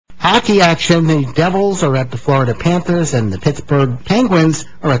Hockey action, the Devils are at the Florida Panthers, and the Pittsburgh Penguins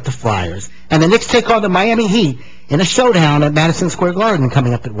are at the Flyers. And the Knicks take on the Miami Heat in a showdown at Madison Square Garden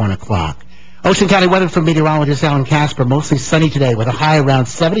coming up at 1 o'clock. Ocean County weather from meteorologist Alan Casper. Mostly sunny today with a high around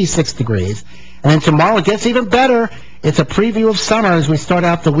 76 degrees. And then tomorrow it gets even better. It's a preview of summer as we start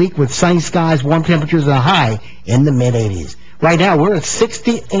out the week with sunny skies, warm temperatures, and a high in the mid-80s. Right now we're at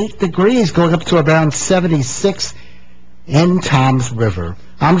 68 degrees, going up to around 76 in Toms River.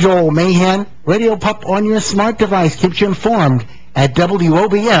 I'm Joel Mahan. Radio Pup on your smart device keeps you informed at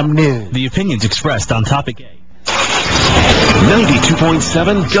WOBM News. The opinions expressed on Topic A.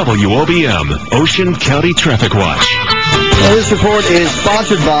 92.7 WOBM, Ocean County Traffic Watch. Well, this report is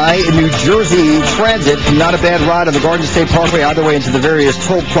sponsored by New Jersey Transit. Not a bad ride on the Garden State Parkway either way into the various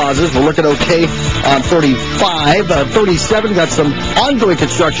toll plazas. We're looking okay on 35. 37 got some ongoing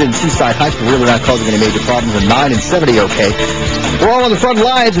construction in Seaside Heights, but really not causing any major problems. And 9 and 70 okay. We're all on the front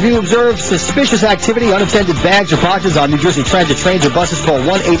lines. If you observe suspicious activity, unattended bags or boxes on New Jersey Transit trains or buses, call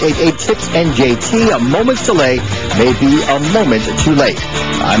 1-888-TIPS-NJT. A moment's delay may be a moment too late.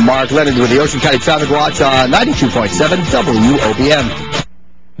 I'm Mark Leonard with the Ocean County Traffic Watch on 92.7 WOBM.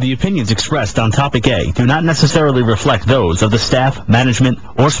 The opinions expressed on Topic A do not necessarily reflect those of the staff, management,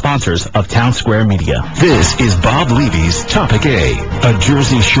 or sponsors of Town Square Media. This is Bob Levy's Topic A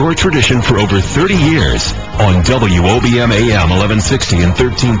Jersey Shore tradition for over 30 years on WOBM AM 1160 and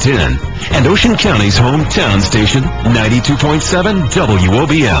 1310 and Ocean County's hometown station 92.7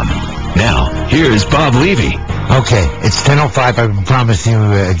 WOBM. Now, here's Bob Levy. Okay, it's 10:05. I promised you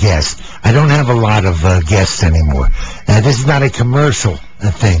a guest. I don't have a lot of guests anymore. This is not a commercial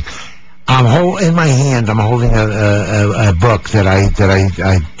thing. In my hand, I'm holding a book that I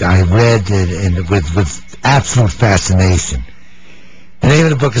read with absolute fascination. The name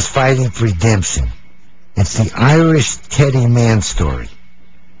of the book is Fighting for Redemption. It's the Irish Teddy Mann story.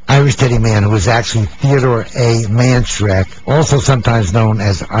 Irish Teddy Mann, who was actually Theodore A. Manschreck, also sometimes known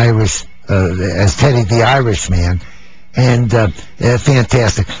as as Teddy the Irishman, and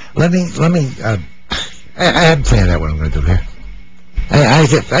fantastic. I haven't planned out what I'm going to do here. I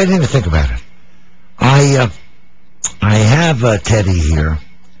didn't even think about it. I have Teddy here.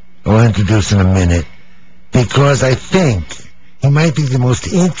 I'll introduce in a minute because I think he might be the most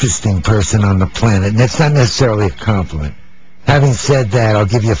interesting person on the planet, and that's not necessarily a compliment. Having said that, I'll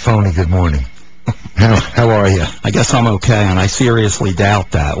give you a phony good morning. How are you? I guess I'm okay, and I seriously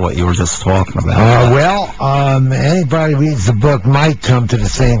doubt that, what you were just talking about. Anybody reads the book might come to the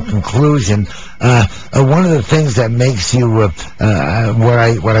same conclusion. One of the things that makes you what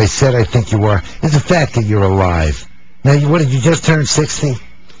I said I think you are is the fact that you're alive. Now, what did you just turn 60?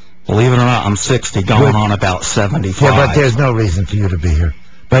 Believe it or not, I'm 60, going on about 75. Yeah, but there's no reason for you to be here.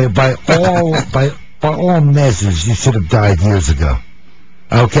 By all measures, you should have died years ago.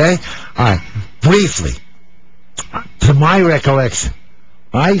 Okay? All right. Briefly, to my recollection,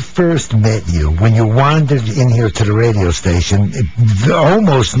 I first met you when you wandered in here to the radio station,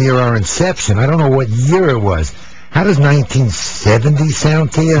 almost near our inception. I don't know what year it was. How does 1970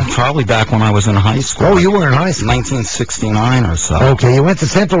 sound to you? Probably back when I was in high school. Oh, you were in high school? 1969 or so. Okay, you went to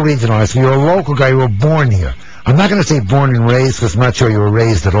Central Regional High School. You're a local guy. You were born here. I'm not going to say born and raised because I'm not sure you were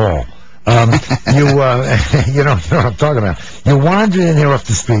raised at all. You know what I'm talking about. You wandered in here off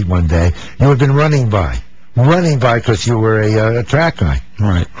the street one day. You had been running by because you were a track guy,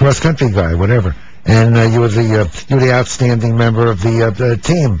 right? Cross country guy, whatever. And you were the outstanding member of the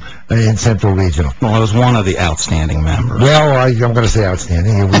team in Central Regional. Well, I was one of the outstanding members. Well, I'm going to say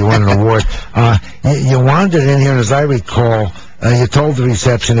outstanding. You won an award. You wandered in here, and as I recall, you told the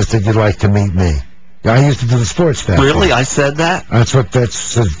receptionist that you'd like to meet me. I used to do the sports back Really? then. I said that? That's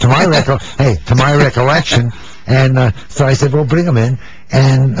to my recollection. And so I said, well, bring him in.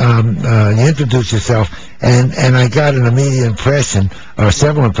 And you introduced yourself. And I got an immediate impression, or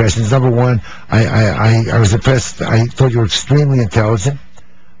several impressions. Number one, I was impressed. I thought you were extremely intelligent,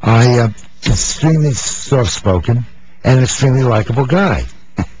 extremely soft-spoken, and an extremely likable guy.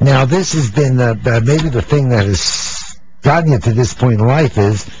 Now, this has been maybe the thing that has gotten you to this point in life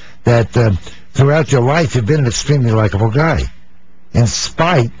is that throughout your life, you've been an extremely likable guy, in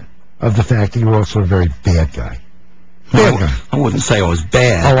spite of the fact that you were also a very bad guy. Bad guy. I wouldn't say I was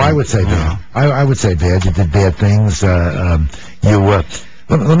bad. Oh, I would say bad. I would say bad. You did bad things. Let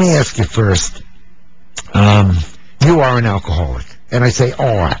me ask you first. You are an alcoholic. And I say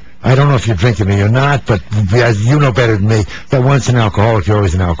are. I don't know if you're drinking or you're not, but you know better than me that once an alcoholic, you're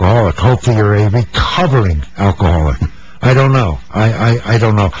always an alcoholic. Hopefully you're a recovering alcoholic. I don't know. I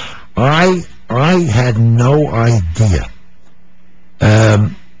don't know. I had no idea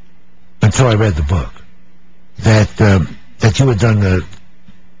until I read the book that you had done the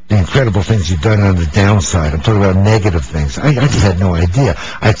incredible things you've done on the downside. I'm talking about negative things. I just had no idea.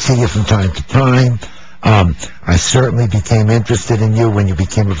 I'd see you from time to time. I certainly became interested in you when you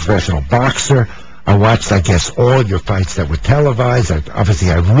became a professional boxer. I watched, I guess, all your fights that were televised. I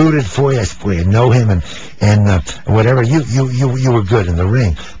rooted for you. I said, I know him, and whatever. You were good in the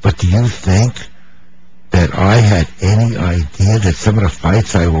ring. But do you think that I had any idea that some of the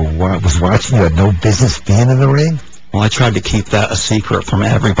fights I was watching, you had no business being in the ring? Well, I tried to keep that a secret from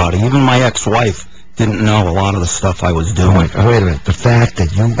everybody. Even my ex-wife didn't know a lot of the stuff I was doing. Wait a minute. The fact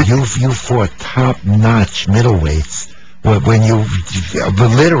that you fought top-notch middleweights when you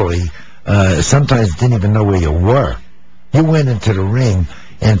literally sometimes didn't even know where you were. You went into the ring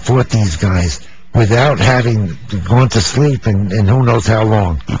and fought these guys without having gone to sleep and who knows how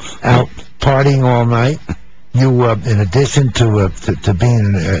long. Out partying all night. You, in addition to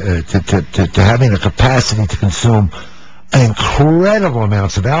being to having a capacity to consume incredible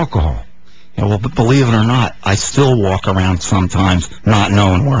amounts of alcohol. Yeah, well, but believe it or not, I still walk around sometimes not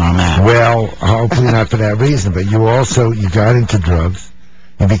knowing where I'm at. Well, hopefully not for that reason, but you got into drugs.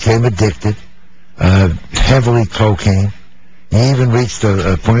 You became addicted, heavily cocaine. You even reached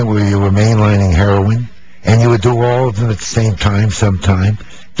a point where you were mainlining heroin, and you would do all of them at the same time sometime.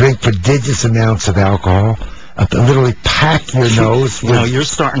 Drink prodigious amounts of alcohol, literally pack your nose. You're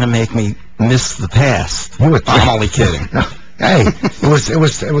starting to make me miss the past. I'm only kidding. Hey,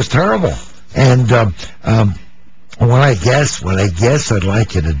 it was terrible. And what I guess I'd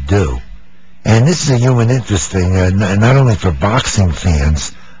like you to do, and this is a human interest thing, not only for boxing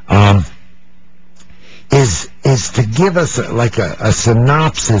fans, is to give us a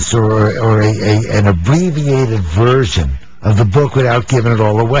synopsis or an abbreviated version of the book without giving it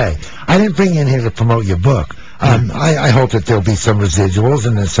all away. I didn't bring you in here to promote your book. I hope that there'll be some residuals,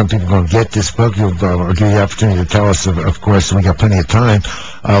 and that some people are going to get this book. I'll give you the opportunity to tell us, of course, and we got plenty of time,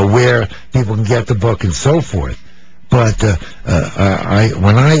 where people can get the book and so forth. But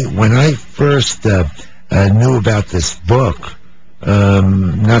when I first knew about this book,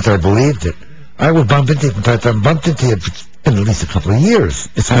 not that I believed it, I would bump into you from time to time. Bumped into you. It's been at least a couple of years.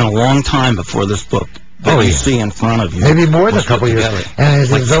 It's been a long time before this book. You see in front of you. Maybe more than a couple of years. And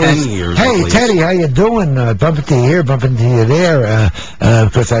like 10 years. Hey, Teddy, how you doing? Bump into you here, bump into you there.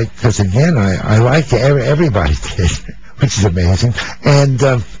 Because again, I like you. Everybody did, which is amazing. And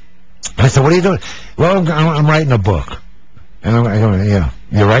I said, what are you doing? Well, I'm writing a book. And I go, yeah,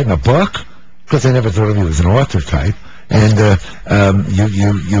 you're writing a book? Because I never thought of you as an author type. And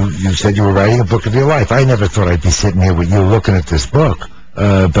you said you were writing a book of your life. I never thought I'd be sitting here with you looking at this book.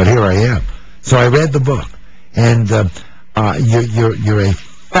 But here I am. So I read the book, and you're a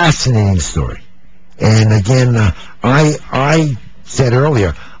fascinating story. And again, I said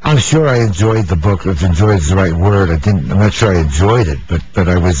earlier, I'm sure I enjoyed the book. If enjoyed is the right word, I'm not sure I enjoyed it, but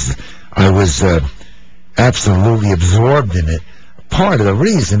I was absolutely absorbed in it. Part of the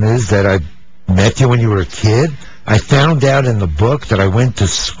reason is that I met you when you were a kid. I found out in the book that I went to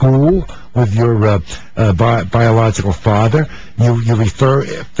school with your biological father. You refer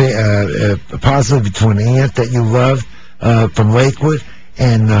positively to an aunt that you loved from Lakewood,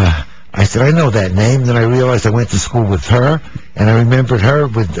 and I said, I know that name. Then I realized I went to school with her, and I remembered her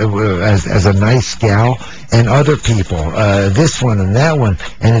as a nice gal, and other people, this one and that one,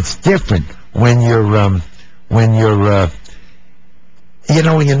 and it's different when you're when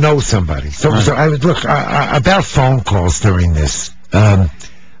you know somebody. So I would look about phone calls during this.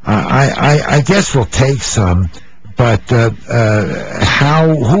 I guess we'll take some, but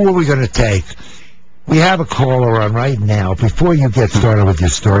who are we going to take? We have a caller on right now. Before you get started with your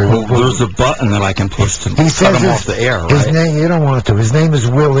story, there's a button that I can push to cut him off the air. Right? His name, you don't want to. His name is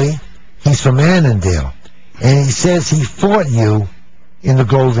Willie. He's from Annandale, and he says he fought you in the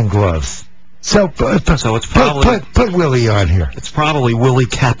Golden Gloves. So it's probably put Willie on here. It's probably Willie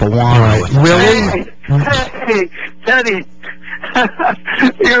Capuano. Right. Willie. Hey, Teddy.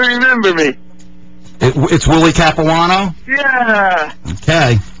 You remember me? It's Willie Capuano? Yeah.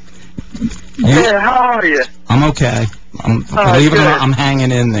 Okay. Yeah, how are you? I'm okay. Believe it or not, I'm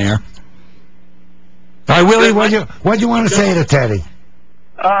hanging in there. All right, Willie, what do you want to say to Teddy?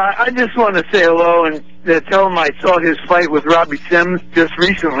 I just want to say hello and tell him I saw his fight with Robbie Sims just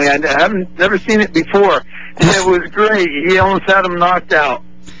recently. I haven't never seen it before, and it was great. He almost had him knocked out.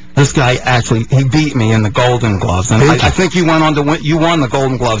 This guy actually, he beat me in the Golden Gloves, and I think you went on to win. You won the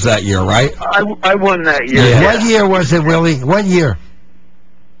Golden Gloves that year, right? I won that year. Yeah. What year was it, Willie? What year?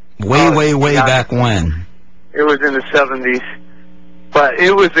 Way back when. It was in the 70s, but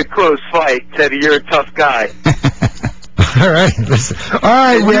it was a close fight. Teddy, you're a tough guy. All right, listen. All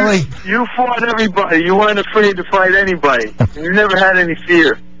right, Willie. You fought everybody. You weren't afraid to fight anybody. You never had any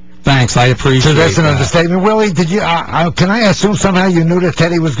fear. Thanks, I appreciate So that's an that. understatement. Willie, did you? Can I assume somehow you knew that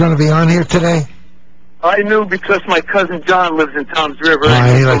Teddy was going to be on here today? I knew because my cousin John lives in Tom's River. All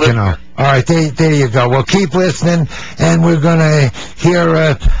right, he let you know. All right, there you go. Well, keep listening, and we're going to hear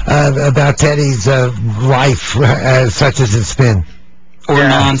about Teddy's life, such as it's been. Or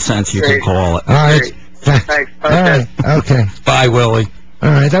nonsense, you could call it. All right. Great. Thanks. All right. Okay. Bye, Willie. All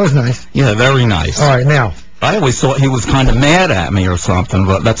right. That was nice. Yeah, very nice. All right. Now, I always thought he was kind of mad at me or something,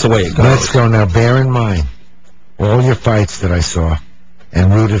 but that's the way it goes. let's go. Now, bear in mind all your fights that I saw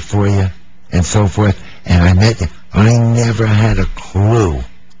and rooted for you and so forth, and I met you. I never had a clue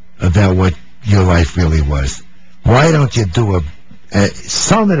about what your life really was. Why don't you do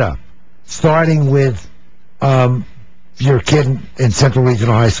sum it up, starting with your kid in Central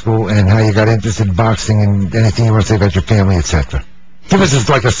Regional High School and how you got interested in boxing and anything you want to say about your family, etc. Give us just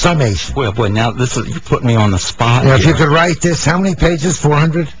like a summation. Boy, now you put me on the spot. Now, if you could write this, how many pages?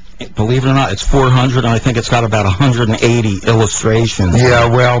 400? Believe it or not, it's 400, and I think it's got about 180 illustrations. Yeah,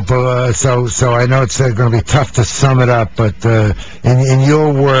 well, so I know it's going to be tough to sum it up, but in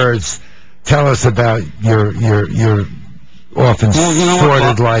your words, tell us about your often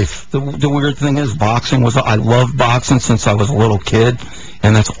sordid life. The weird thing is, I loved boxing since I was a little kid,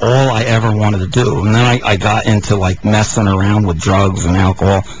 and that's all I ever wanted to do. And then I got into like messing around with drugs and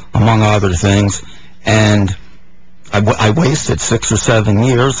alcohol, among other things, and I wasted 6 or 7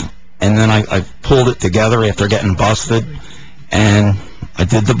 years, and then I pulled it together after getting busted, and I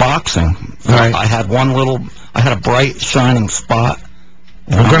did the boxing. Right. I had a bright, shining spot.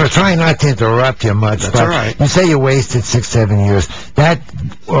 I'm going to try not to interrupt you much. That's but all right. You say you wasted 6, 7 years.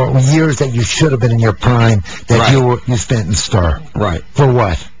 Years that you should have been in your prime that Right. you spent in Star. Right. For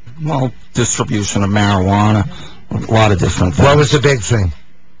what? Well, distribution of marijuana, a lot of different things. What was the big thing?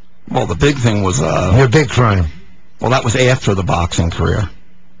 Well, the big thing was Your big crime. well, that was after the boxing career.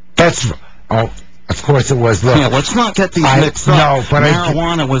 Of course it was. Look, Yeah, let's not get these mixed up. No, but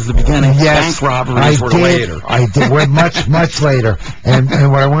marijuana was the beginning. Yes, Bank robberies were later. I did. We're much later. And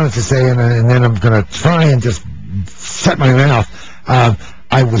what I wanted to say, and then I'm going to try and just shut my mouth.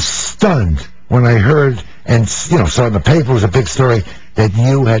 I was stunned when I heard and saw in the paper, it was a big story that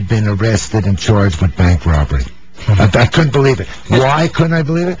you had been arrested and charged with bank robbery. I couldn't believe it. Why couldn't I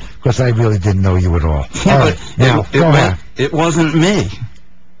believe it? Because I really didn't know you at all. Yeah, All right, but now go ahead. It wasn't me.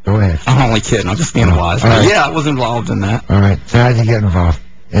 Go ahead. I'm only kidding. I'm just being wise. All right. Yeah, I was involved in that. All right. So how did you get involved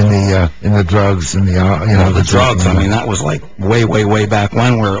in the drugs and the drugs? I mean, that was like way back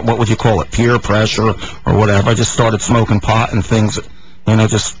when. Where what would you call it? Peer pressure or whatever. I just started smoking pot and things.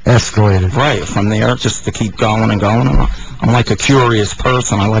 Just escalated. Right from there, just to keep going and going. I'm like a curious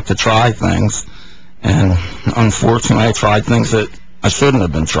person. I like to try things, and unfortunately, I tried things that I shouldn't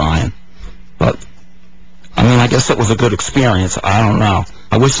have been trying. But I mean, I guess it was a good experience. I don't know.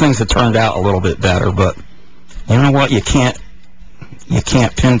 I wish things had turned out a little bit better, but you know what? You can't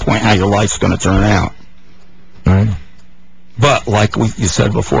pinpoint how your life's going to turn out. Right. But like you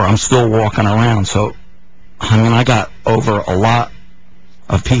said before, I'm still walking around. So, I mean, I got over a lot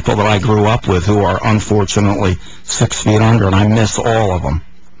of people that I grew up with who are unfortunately 6 feet under, and I miss all of them.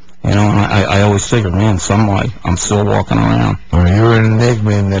 And I always figured, man, some way I'm still walking around. Well, you were an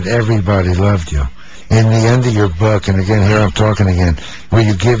enigma in that everybody loved you. In the end of your book, and again, here I'm talking again, where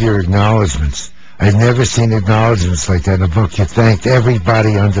you give your acknowledgments. I've never seen acknowledgments like that in a book. You thanked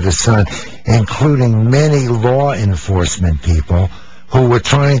everybody under the sun, including many law enforcement people who were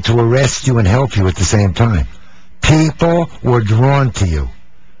trying to arrest you and help you at the same time. People were drawn to you,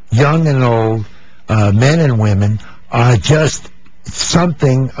 young and old, men and women, just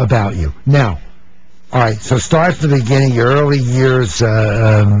something about you. Now, all right, so start from the beginning, your early years,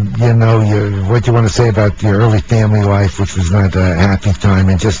 what you want to say about your early family life, which was not a happy time,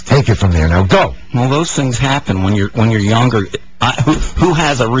 and just take it from there. Now, go. Well, those things happen when you're younger. Who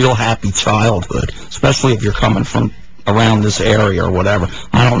has a real happy childhood, especially if you're coming from around this area or whatever?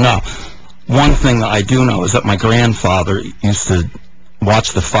 I don't know. One thing that I do know is that my grandfather used to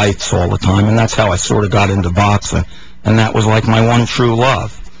watch the fights all the time, and that's how I sort of got into boxing, and that was like my one true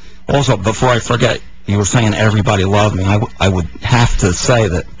love. Also, before I forget, you were saying everybody loved me. I would have to say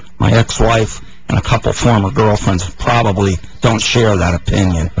that my ex-wife and a couple former girlfriends probably don't share that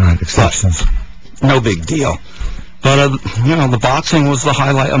opinion. All right, exceptions. But no big deal. But, the boxing was the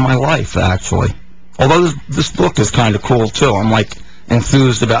highlight of my life, actually. Although this book is kind of cool, too. I'm, like,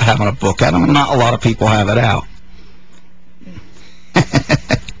 enthused about having a book out. Not a lot of people have it out.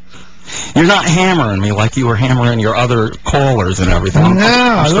 You're not hammering me like you were hammering your other callers and everything.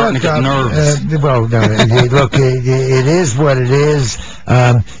 I'm starting to get nervous. Look, it is what it is.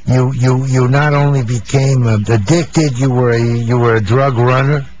 You not only became addicted, you were a drug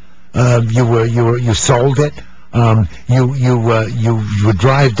runner. You sold it. You would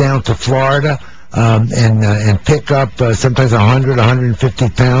drive down to Florida and pick up sometimes 100, 150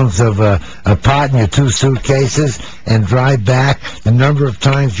 pounds of pot in your 2 suitcases and drive back. The number of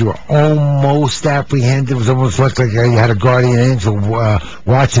times you were almost apprehended was almost like you had a guardian angel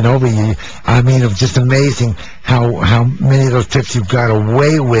watching over you. I mean, it was just amazing how many of those trips you got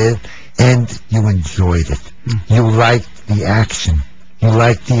away with, and you enjoyed it. You liked the action. You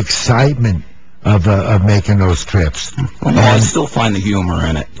liked the excitement of making those trips. Well, I still find the humor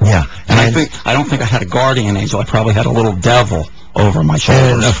in it. Yeah. And I don't think I had a guardian angel. I probably had a little devil over my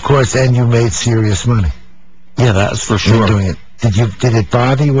shoulders. And of course, and you made serious money. Yeah, that's for sure. Doing it. Did it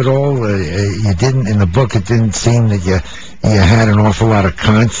bother you at all? You didn't, in the book, it didn't seem that you had an awful lot of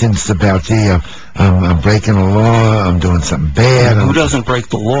conscience about, gee, I'm breaking the law, I'm doing something bad. Who doesn't break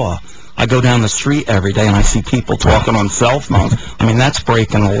the law? I go down the street every day and I see people talking on cell phones. I mean, that's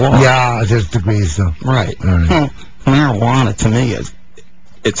breaking the law. Yeah, there's degrees, though. Right. Well, marijuana, to me,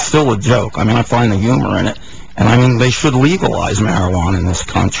 it's still a joke. I mean, I find the humor in it. And, I mean, they should legalize marijuana in this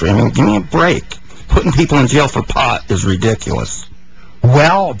country. I mean, give me a break. Putting people in jail for pot is ridiculous.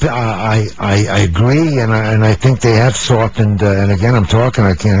 Well, I agree, and I think they have softened, and again,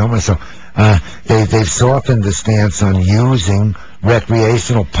 I can't help myself. They've softened the stance on using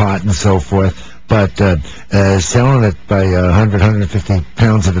recreational pot and so forth, but selling it by 100, 150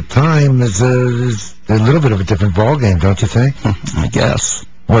 pounds at a time is a little bit of a different ballgame, don't you think? I guess.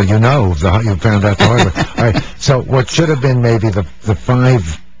 Well, you found out the hard way. All right, so what should have been maybe the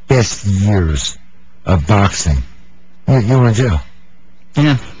 5 best years of boxing, you were in jail.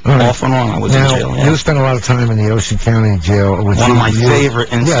 Yeah, right. Off and on I was in jail. Yeah. You spent a lot of time in the Ocean County Jail. One of my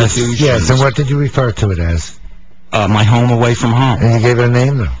favorite institutions. Yes, and what did you refer to it as? My home away from home. And you gave it a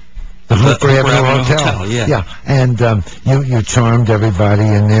name, though? The Hooper Avenue Hotel. Yeah. Yeah, and you charmed everybody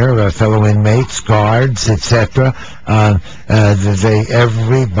in there, fellow inmates, guards, etc.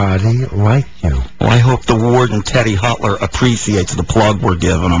 Everybody liked you. Well, I hope the warden, Teddy Hutler, appreciates the plug we're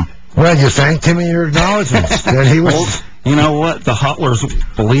giving him. Well, you thanked him in your acknowledgments. That he was... Well, you know what? The Hutlers,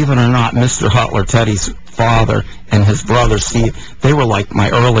 believe it or not, Mr. Hutler, Teddy's father, and his brother, Steve, they were like my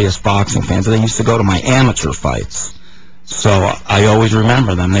earliest boxing fans. They used to go to my amateur fights. So I always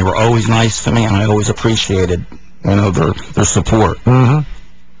remember them. They were always nice to me, and I always appreciated, their support. Mm-hmm.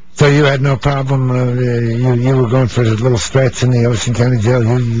 So you had no problem, you were going for a little stretch in the Ocean County Jail.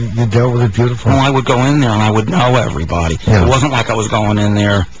 You dealt with it beautifully. Well, I would go in there, and I would know everybody. Yeah. It wasn't like I was going in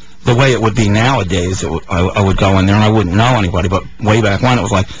there the way it would be nowadays. I would go in there and I wouldn't know anybody, but way back when it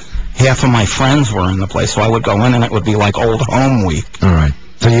was like half of my friends were in the place, so I would go in and it would be like old home week. All right.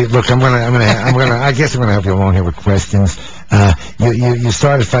 So look, I guess I'm gonna have you along here with questions. You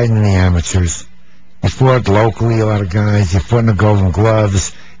started fighting in the amateurs. You fought locally, a lot of guys. You fought in the Golden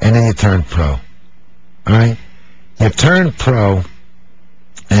Gloves, and then you turned pro. All right. You turned pro.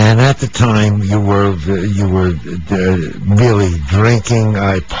 And at the time, you were really drinking,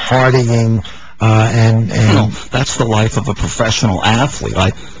 partying, and that's the life of a professional athlete.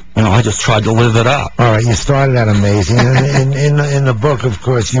 I just tried to live it up. All right, you started out amazing. And in the book, of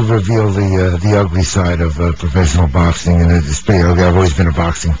course, you reveal the ugly side of professional boxing, and it's pretty ugly. I've always been a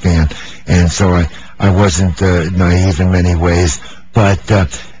boxing fan, and so I wasn't naive in many ways. But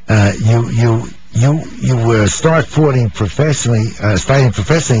you start fighting professionally,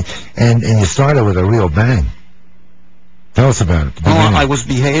 and you started with a real bang. Tell us about it. Well, I was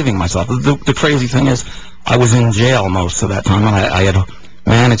behaving myself. The crazy thing is, I was in jail most of that time, and I had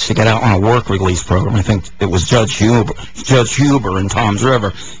managed to get out on a work release program. I think it was Judge Huber in Toms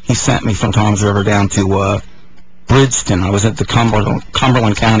River. He sent me from Toms River down to Bridgeton. I was at the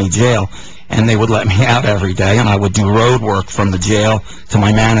Cumberland County Jail, and they would let me out every day, and I would do road work from the jail to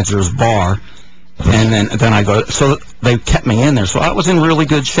my manager's bar. And then I go, so they kept me in there. So I was in really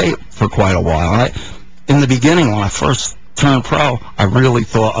good shape for quite a while. In the beginning, when I first turned pro, I really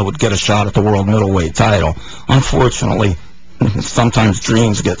thought I would get a shot at the world middleweight title. Unfortunately, sometimes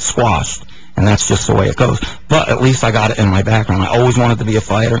dreams get squashed, and that's just the way it goes. But at least I got it in my background. I always wanted to be a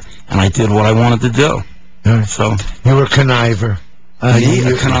fighter, and I did what I wanted to do. So you were a conniver. A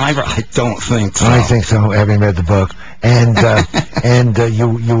conniver? I don't think so. I think so, having read the book. And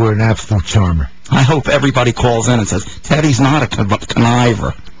you were an absolute charmer. I hope everybody calls in and says, Teddy's not a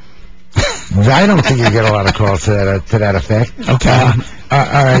conniver. I don't think you get a lot of calls to that effect. Okay. All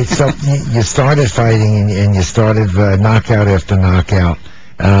right, so you started fighting, and you started knockout after knockout.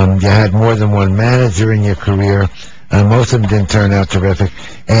 You had more than one manager in your career. Most of them didn't turn out terrific.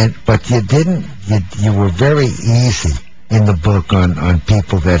 But you didn't. You were very easy in the book on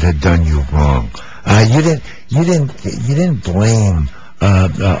people that had done you wrong. You didn't blame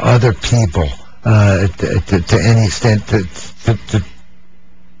other people to any extent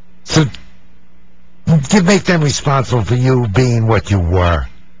to make them responsible for you being what you were.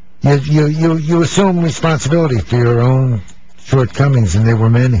 You assume responsibility for your own shortcomings, and there were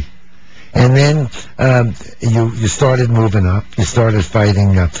many. And then you started moving up. You started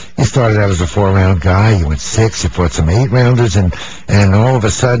fighting. You started out as a 4-round guy. You went 6. You fought some 8-rounders, and all of a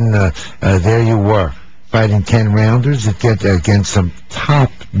sudden, there you were fighting 10-rounders against some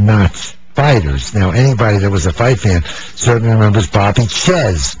top-notch fighters. Now, anybody that was a fight fan certainly remembers Bobby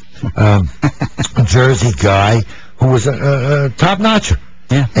Ches, a Jersey guy who was a top-notcher,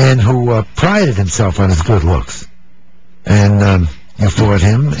 and who prided himself on his good looks. And you fought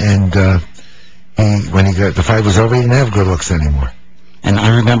him, and the fight was over, he didn't have good looks anymore. And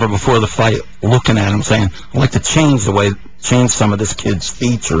I remember before the fight looking at him saying, I'd like to change some of this kid's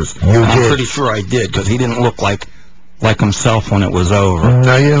features. I'm pretty sure I did, because he didn't look like himself when it was over.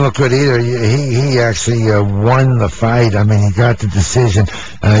 No, you didn't look good either. He actually won the fight. I mean, he got the decision.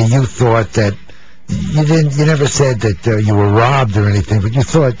 You thought that you never said that you were robbed or anything, but you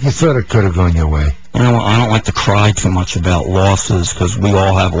thought it could have gone your way. You know, I don't like to cry too much about losses, because we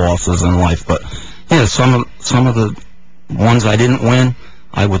all have losses in life. But yeah, some of the ones I didn't win,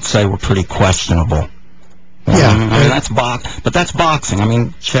 I would say were pretty questionable. Yeah, I mean that's boxing. I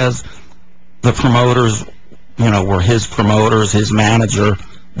mean, Ches, the promoters, were his promoters. His manager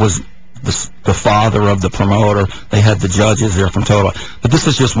was the father of the promoter. They had the judges there from Total. But this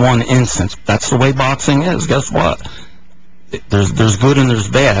is just one instance. That's the way boxing is. Guess what? There's good and there's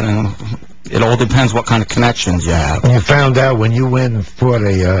bad, and it all depends what kind of connections you have. And you found out when you went and fought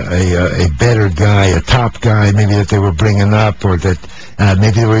a better guy, a top guy, maybe that they were bringing up, or that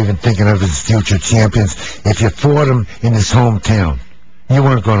maybe they were even thinking of as future champions. If you fought him in his hometown, you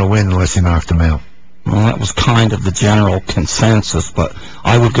weren't going to win unless you knocked him out. Well, that was kind of the general consensus, but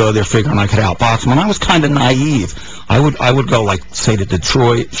I would go there figuring I could outbox him, and I was kind of naive. I would go, like, say, to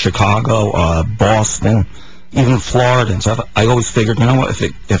Detroit, Chicago, Boston, even Florida and stuff. I always figured, you know what,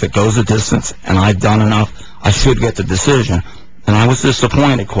 if it goes a distance and I've done enough, I should get the decision. And I was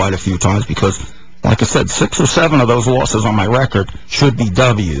disappointed quite a few times because, like I said, 6 or 7 of those losses on my record should be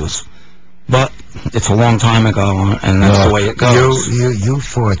W's. But it's a long time ago, and that's the way it goes. You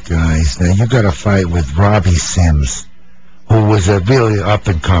fought guys. Now, you got a fight with Robbie Sims, who was a really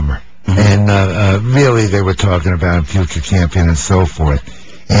up-and-comer. Mm-hmm. And really they were talking about him, future champion and so forth.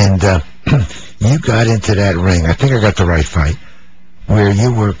 And you got into that ring. I think I got the right fight, where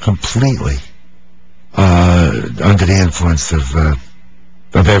you were completely under the influence of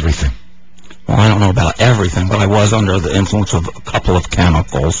everything. Well, I don't know about everything, but I was under the influence of a couple of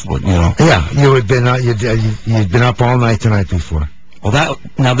chemicals. Yeah, you had been you'd been up all night the night before. Well,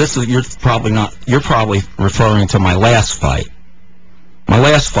 you're probably referring to my last fight. My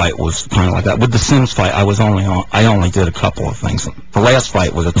last fight was kind of like that. With the Sims fight, I only did a couple of things. The last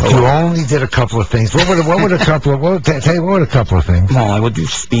fight was a total. You only did a couple of things. What were a couple of? What were a couple of things? Well, I would do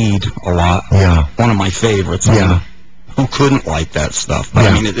speed a lot. Yeah, one of my favorites. Yeah. Who couldn't like that stuff? But,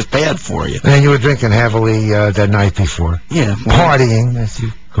 I mean, it's bad for you. And you were drinking heavily that night before. Yeah. Partying, as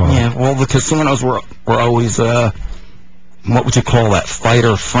you call it. Yeah, well, the casinos were always, what would you call that,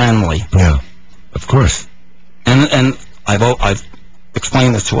 fighter-friendly. Yeah, of course. And I've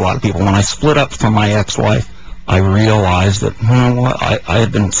explained this to a lot of people. When I split up from my ex-wife, I realized that, I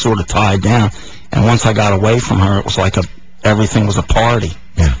had been sort of tied down. And once I got away from her, it was like everything was a party.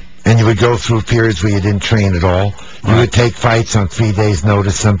 Yeah. And you would go through periods where you didn't train at all. You would take fights on 3 days'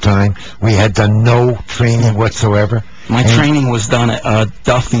 notice sometime. We had done no training whatsoever. My training was done at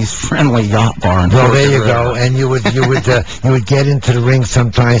Duffy's Friendly Yacht Bar. Well, there you go. And you would get into the ring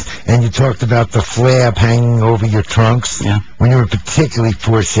sometimes, and you talked about the flab hanging over your trunks. Yeah. When you were in particularly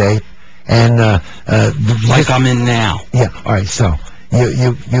poor shape, and like I'm in now. Yeah. All right. So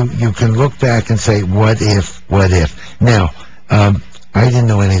you can look back and say, what if? Now. I didn't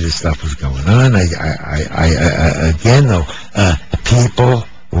know any of this stuff was going on. Again, though, people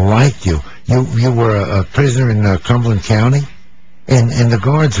liked you. You were a prisoner in Cumberland County, and the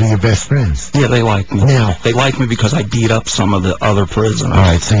guards were your best friends. Yeah, they liked me. Now they liked me because I beat up some of the other prisoners. All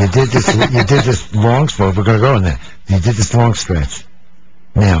right, so you did this. You did this long stretch. We're going to go on that. You did this long stretch.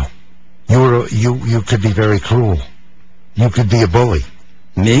 Now, you could be very cruel. You could be a bully.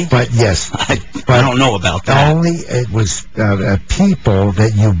 Me? But yes. I don't know about that. Only it was people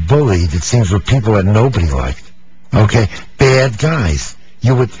that you bullied, it seems, were people that nobody liked. Okay? Bad guys.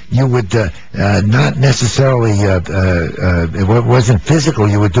 You would not necessarily, it wasn't physical,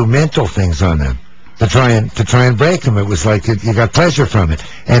 you would do mental things on them. to try and break him. It was like you got pleasure from it.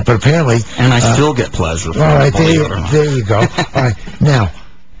 But apparently... And I still get pleasure from all right, it. There you go. All right, now,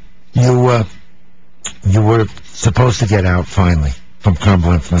 you were supposed to get out finally from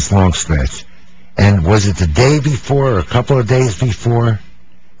Cumberland from this long stretch. And was it the day before or a couple of days before,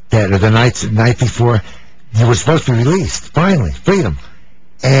 or the night before, you were supposed to be released, finally, freedom.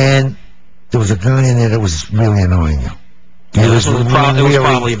 And there was a guy in there that was really annoying you. It was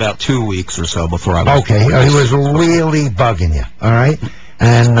probably about 2 weeks or so before I was... Okay, he was really bugging you, all right?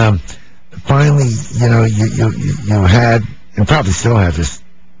 And finally, you had, and probably still have, this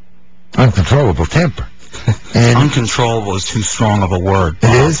uncontrollable temper. And uncontrollable is too strong of a word. It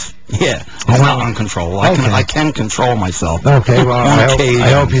is? Yeah, it's not uncontrollable. I can control myself. Okay, well, I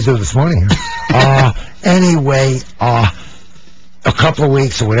hope you do this morning. Anyway, a couple of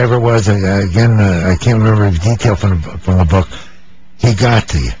weeks or whatever it was, again, I can't remember the detail from the book, he got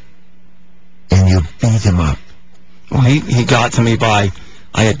to you, and you beat him up. Well, he got to me by,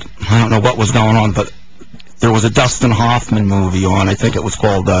 I don't know what was going on, but there was a Dustin Hoffman movie on, I think it was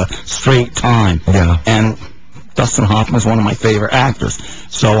called Straight Time. Yeah. And Dustin Hoffman's one of my favorite actors.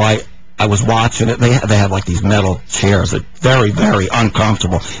 So I was watching it. They have like these metal chairs that very, very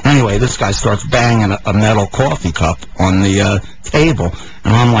uncomfortable. Anyway, this guy starts banging a metal coffee cup on the table,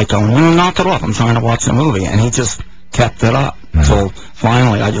 and I'm like going, knock it off. I'm trying to watch the movie, and he just kept it up. Mm-hmm. So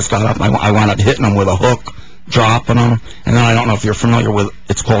finally, I just got up. I wound up hitting him with a hook, dropping him, and then I don't know if you're familiar with,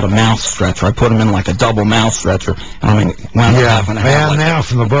 it's called a mouth stretcher. I put him in like a double mouth stretcher, and wound up having to have now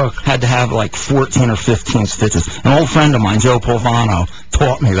from the book. Had to have like 14 or 15 stitches. An old friend of mine, Joe Polvano,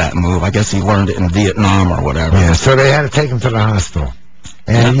 taught me that move. I guess he learned it in Vietnam or whatever. Yeah, so they had to take him to the hospital.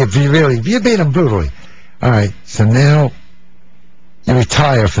 And you beat him brutally. All right, so now you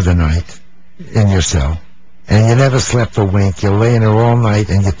retire for the night in your cell. And you never slept a wink. You're laying there all night,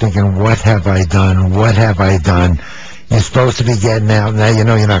 and you're thinking, what have I done? What have I done? You're supposed to be getting out. Now you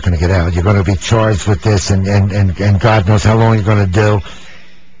know you're not going to get out. You're going to be charged with this, and God knows how long you're going to do.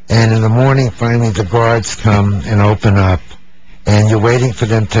 And in the morning, finally, the guards come and open up, and you're waiting for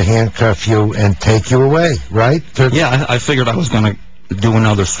them to handcuff you and take you away, right? Yeah, I figured I was going to do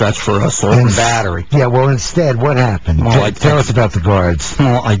another stretch for assault and battery. Yeah, well, instead, what happened? Well, tell us about the guards.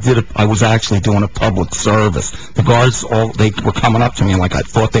 Well, I was actually doing a public service. The guards, they were coming up to me like I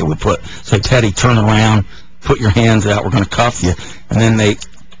thought they would say, Teddy, turn around, put your hands out, we're going to cuff you. And then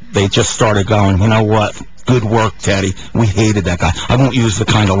they just started going, you know what? Good work, Teddy. We hated that guy. I won't use the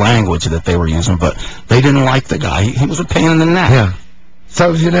kind of language that they were using, but they didn't like the guy. He was a pain in the neck. Yeah.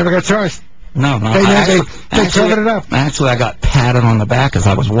 So you never got charged? No. They covered it up. Actually, I got patted on the back as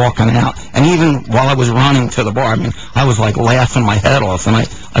I was walking out. And even while I was running to the bar, I mean, I was like laughing my head off. And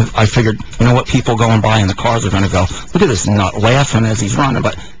I figured, you know what, people going by in the cars are going to go, look at this nut laughing as he's running.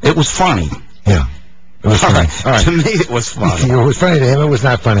 But it was funny. Yeah. It was funny. All right. To me, it was funny. It was funny to him. It was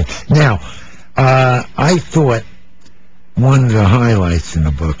not funny. Now, I thought one of the highlights in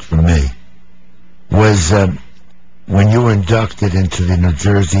the book for me was when you were inducted into the New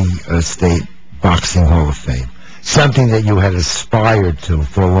Jersey State Boxing Hall of Fame, something that you had aspired to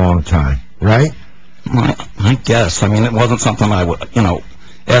for a long time, right? I guess. I mean, it wasn't something I would,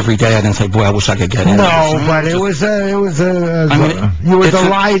 every day I didn't say, boy, I wish I could get in. No, but you were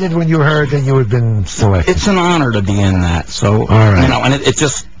delighted when you heard that you had been selected. It's an honor to be in that. So, all right. And it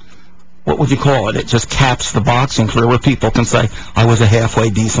just, what would you call it? It just caps the boxing career where people can say, I was a halfway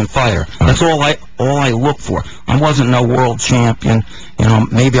decent fighter. That's all I look for. I wasn't no world champion.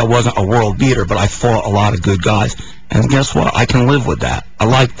 Maybe I wasn't a world beater, but I fought a lot of good guys. And guess what? I can live with that. I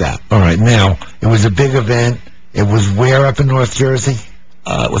like that. All right. Now, it was a big event. It was where up in North Jersey?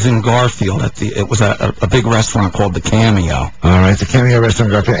 It was in Garfield. It was a big restaurant called the Cameo. All right, the Cameo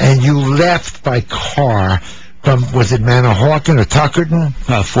restaurant in Garfield. And you left by car from, was it Manahawkin or Tuckerton?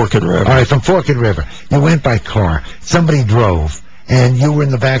 Forked River. All right, from Forked River. You went by car. Somebody drove, and you were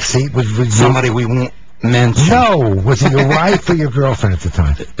in the back seat. Was somebody we won't mention. No. Was it your wife or your girlfriend at the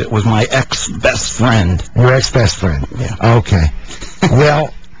time? It was my ex-best friend. Your ex-best friend? Yeah. Okay.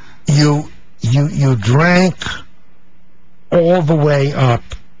 Well, you drank all the way up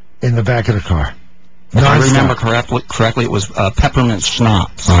in the back of the car. If I remember correctly, it was peppermint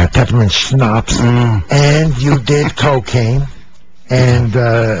schnapps. All right, peppermint schnapps. And you did cocaine. And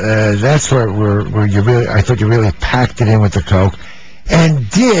that's where you really, I thought you really packed it in with the coke. And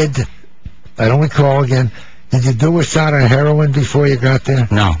I don't recall again, did you do a shot of heroin before you got there?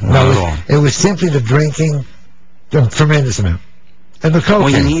 No, not at all. It was simply the drinking, the tremendous amount. And the cocaine. Well,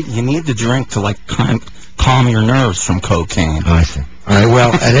 you need the drink to calm your nerves from cocaine. I see. All right,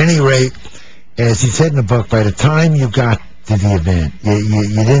 well, at any rate, as you said in the book, by the time you got after the event.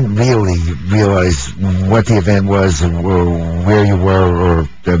 You didn't really realize what the event was or where you were, or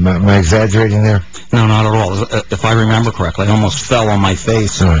am I exaggerating there? No, not at all. If I remember correctly, I almost fell on my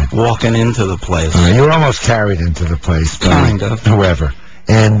face walking into the place. You were almost carried into the place. Kind of. Whoever.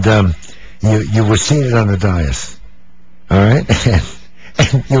 And you were seated on the dais. All right?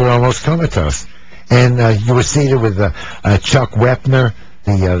 And you were almost comatose. And you were seated with Chuck Wepner,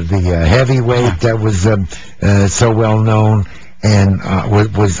 the heavyweight that was so well known, and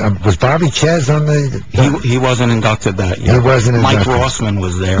was Bobby Ches on the? He wasn't inducted that year. He wasn't inducted. Mike Rossman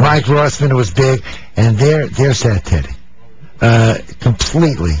was there. Mike Rossman was big, and there sat Teddy,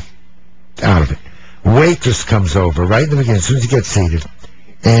 completely out of it. Waitress comes over right in the beginning, as soon as you get seated,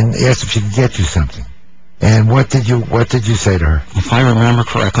 and asks if she can get you something. And what did you say to her? If I remember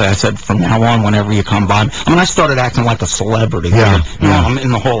correctly, I said, from now on, whenever you come by me. I mean, I started acting like a celebrity. Yeah. You know, I'm in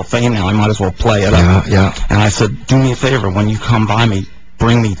the Hall of Fame now. I might as well play it up. Yeah. And I said, do me a favor. When you come by me,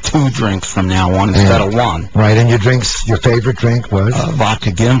 bring me 2 drinks from now on instead of 1. Right. And your favorite drink was? Vodka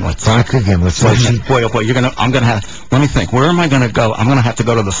gimlets. Vodka gimlets. So boy, I'm gonna have, let me think. Where am I gonna go? I'm gonna have to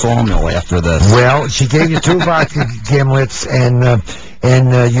go to the sawmill after this. Well, she gave you 2 vodka gimlets,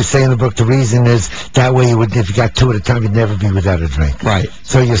 and you say in the book the reason is that way if you got 2 at a time, you'd never be without a drink. Right.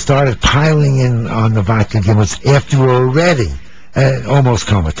 So you started piling in on the vodka gimlets after you were already almost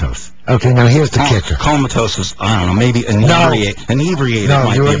comatose. Okay, now here's the kicker. Comatose is, I don't know, maybe inebriated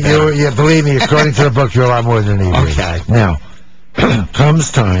might be better. Yeah, believe me, according to the book, you're a lot more than inebriated. Okay. Now,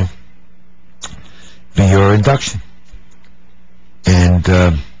 comes time for your induction. And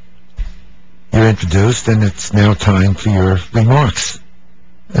you're introduced, and it's now time for your remarks.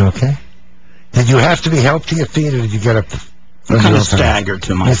 Okay? Did you have to be helped to your feet, or did you get up? I'm kind of staggered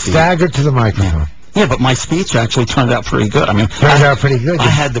to my feet. You staggered to the microphone. Yeah, but my speech actually turned out pretty good. I mean, turned out pretty good. I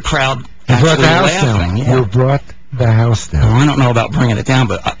had the crowd actually laughing. Yeah. You brought the house down. Well, I don't know about bringing it down,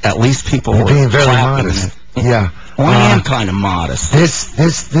 but at least people were being very clapping. Modest. Yeah. Well, I am kind of modest.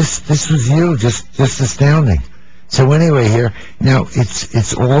 This was you, just astounding. So anyway, here now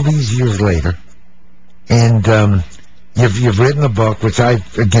it's all these years later, and you've written a book which I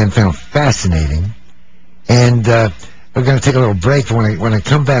again found fascinating, and we're going to take a little break. When I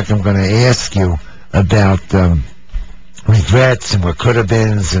come back, I'm going to ask you about regrets and what could have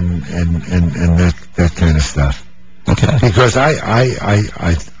beens and that kind of stuff. Okay. Because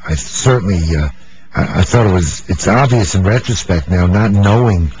I certainly I thought it's obvious in retrospect now, not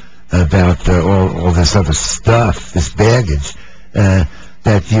knowing about all this other stuff, this baggage,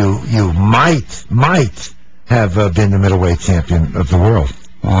 that you might have been the middleweight champion of the world.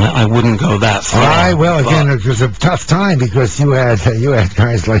 Well, I wouldn't go that far. Well, again, it was a tough time because you had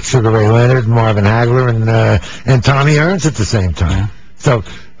guys like Sugar Ray Leonard, Marvin Hagler, and Tommy Hearns at the same time. Yeah. So,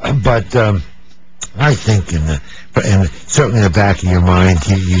 but I think and certainly in the back of your mind,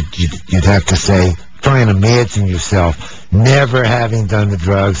 you'd have to say, try and imagine yourself never having done the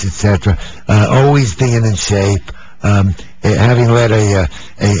drugs, etc., always being in shape, having led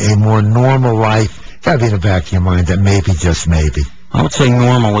a more normal life. Got to be in the back of your mind that maybe, just maybe. I would say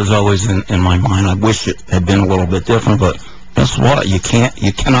normal is always in my mind. I wish it had been a little bit different, but guess what? You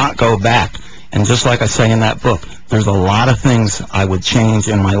cannot go back. And just like I say in that book, there's a lot of things I would change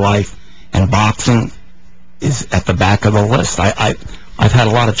in my life, and boxing is at the back of the list. I've had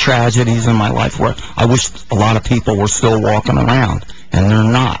a lot of tragedies in my life where I wish a lot of people were still walking around, and they're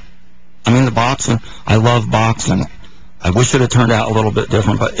not. I mean, I love boxing. I wish it had turned out a little bit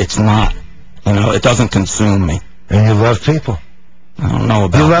different, but it's not. You know, it doesn't consume me. And you love people. I don't know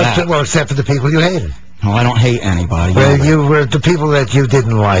about that. Well, except for the people you hated. No, I don't hate anybody. Well, you were the people that you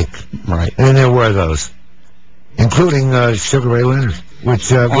didn't like. Right. And there were those, including Sugar Ray Leonard. I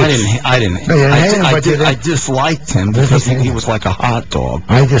disliked him because he was like a hot dog.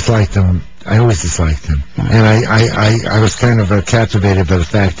 I disliked him. I always disliked him. Right. And I was kind of captivated by the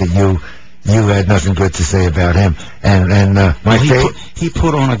fact that you had nothing good to say about him. He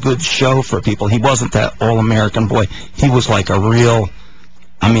put on a good show for people. He wasn't that all-American boy. He was like a real,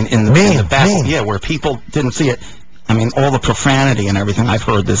 in the back, yeah, where people didn't see it. I mean, all the profanity and everything I've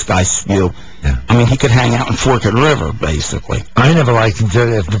heard this guy spew. Yeah. I mean, he could hang out in Forked River, basically. I never liked him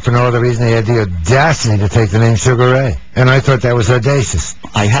for no other reason. He had the audacity to take the name Sugar Ray. And I thought that was audacious.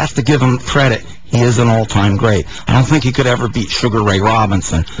 I have to give him credit. He is an all-time great. I don't think he could ever beat Sugar Ray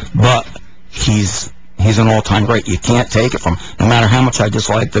Robinson, but he's an all-time great. You can't take it from him. No matter how much I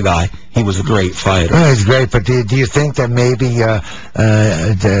dislike the guy, he was a great fighter. Well, he's great, but do you think that maybe, you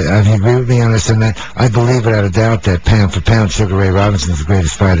agree with me on this, and that I believe without a doubt that pound for pound, Sugar Ray Robinson's the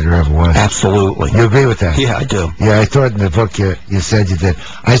greatest fighter there ever was? Absolutely. You agree with that? Yeah, I do. Yeah, I thought in the book you said you did.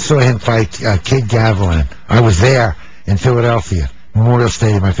 I saw him fight Kid Gavilan. I was there, in Philadelphia, Memorial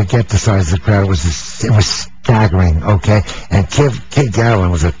Stadium. I forget the size of the crowd. It was staggering, okay? And Kid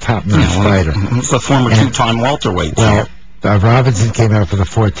Gatlin was a top-notch fighter. He's a former two-time welterweight. Well, Robinson came out for the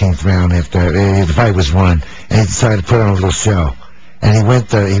 14th round after the fight was won, and he decided to put on a little show. And he went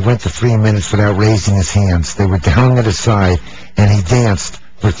to 3 minutes without raising his hands. They were hung at his side, and he danced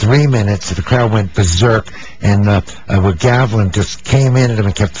for 3 minutes. The crowd went berserk, and Gavlin just came in at him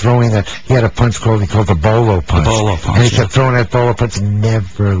and kept throwing that. He had a punch he called the bolo punch. And he kept throwing that bolo punch and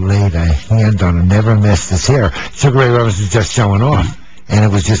never laid a hand on him, never missed his hair. Sugar Ray Robinson was just showing off. And it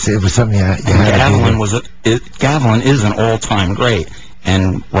was something you had to do. Gavlin is an all-time great.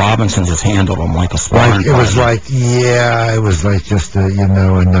 And Robinson just handled him like a sparring partner. It was like just a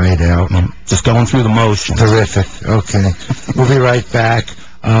night out. Just going through the motions. Terrific. Okay. We'll be right back.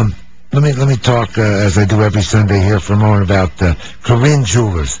 Let me talk, as I do every Sunday here, for a moment about Corinne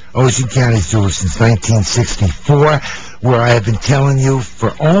Jewelers, Ocean County's Jewelers, since 1964, where I have been telling you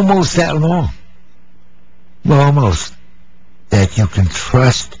for almost that long, that you can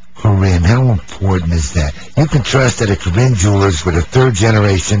trust Corinne. How important is that? You can trust that at Corinne Jewelers, with a third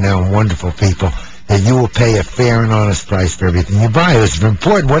generation now, wonderful people, that you will pay a fair and honest price for everything you buy. It's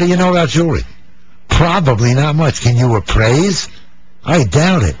important. What do you know about jewelry? Probably not much. Can you appraise? I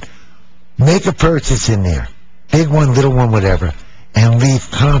doubt it. Make a purchase in there, big one, little one, whatever, and leave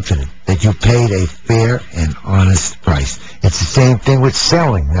confident that you paid a fair and honest price. It's the same thing with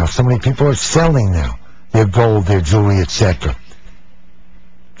selling. Now, so many people are selling now their gold, their jewelry, etc.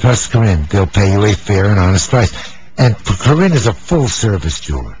 Trust Corinne. They'll pay you a fair and honest price. And Corinne is a full-service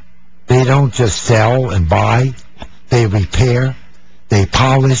jeweler. They don't just sell and buy. They repair. They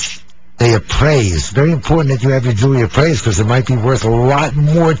polish. They appraise. Very important that you have your jewelry appraised, because it might be worth a lot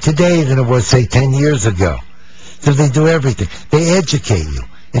more today than it was, say, 10 years ago. So they do everything. They educate you.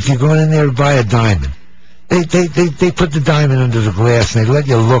 If you're going in there to buy a diamond, they put the diamond under the glass, and they let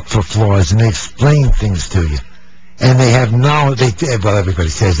you look for flaws, and they explain things to you. And they have knowledge. Well, everybody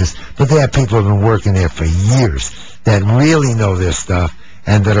says this, but they have people who have been working there for years that really know their stuff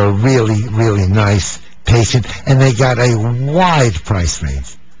and that are really, really nice, patient, and they got a wide price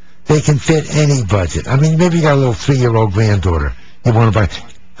range. They can fit any budget. I mean, maybe you got a little 3-year-old granddaughter you want to buy.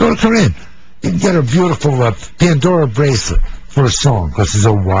 Go to Corinne. You can get a beautiful Pandora bracelet for a song, because there's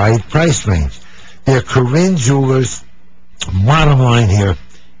a wide price range. They're Corinne Jewelers. Bottom line here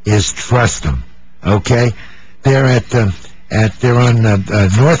is trust them. Okay? They're they're on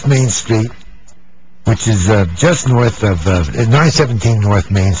North Main Street, which is just north of 917 North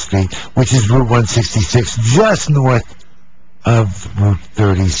Main Street, which is Route 166, just north of Route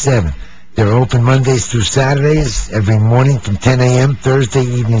 37. They're open Mondays through Saturdays, every morning from 10 a.m., Thursday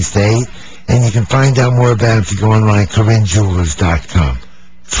evenings to 8, and you can find out more about it if you go online, CorinneJewelers.com.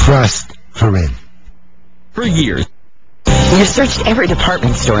 Trust Corinne. For years, you've searched every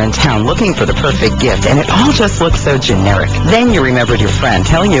department store in town looking for the perfect gift, and it all just looks so generic. Then you remembered your friend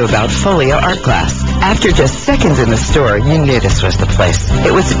telling you about Folio Art Glass. After just seconds in the store, you knew this was the place.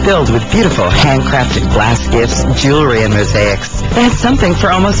 It was filled with beautiful handcrafted glass gifts, jewelry, and mosaics. They had something for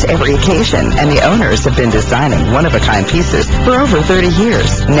almost every occasion, and the owners have been designing one-of-a-kind pieces for over 30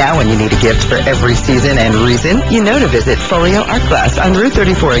 years. Now when you need a gift for every season and reason, you know to visit Folio Art Glass on Route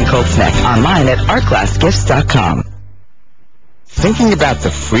 34 in Colts Neck, online at artglassgifts.com. Thinking about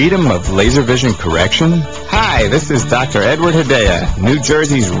the freedom of laser vision correction? Hi, this is Dr. Edward Hidea, New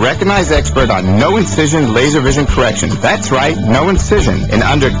Jersey's recognized expert on no-incision laser vision correction. That's right, no incision. In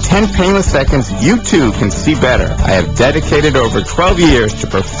under 10 painless seconds, you too can see better. I have dedicated over 12 years to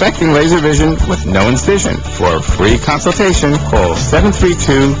perfecting laser vision with no incision. For a free consultation, call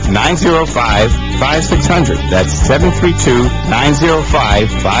 732-905-5600. That's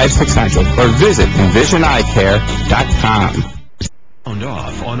 732-905-5600. Or visit envisioneyecare.com. Sound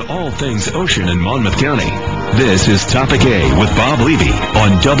off on all things ocean in Monmouth County. This is Topic A with Bob Levy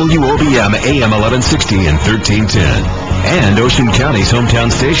on WOBM AM 1160 and 1310. And Ocean County's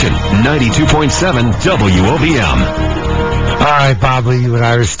hometown station, 92.7 WOBM. All right, Bob Levy with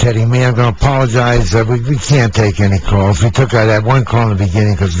Irish Teddy. Man, I'm going to apologize. We can't take any calls. We took that one call in the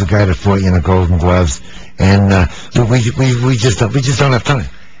beginning because of the guy that fought you in the Golden Gloves. And we just don't have time.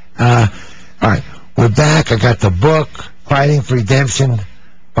 All right, we're back. I got the book, Fighting for Redemption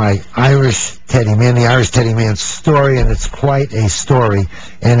by Irish Teddy Man, the Irish Teddy Man story, and it's quite a story.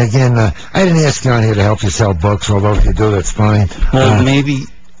 And again, I didn't ask you on here to help you sell books, although if you do, that's fine. Well, maybe,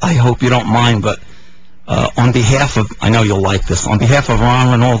 I hope you don't mind, but on behalf of, I know you'll like this, on behalf of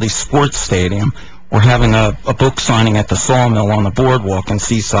Ron Rinaldi Sports Stadium, we're having a book signing at the Sawmill on the boardwalk in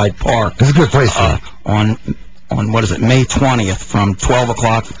Seaside Park. It's a good place for on what is it, May 20th from 12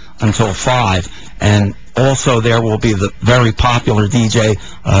 o'clock until 5. And Also, there will be the very popular DJ,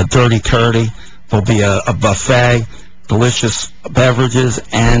 Dirty Curdy. There'll be a buffet, delicious beverages,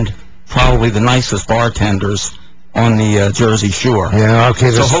 and probably the nicest bartenders on the Jersey Shore. Yeah,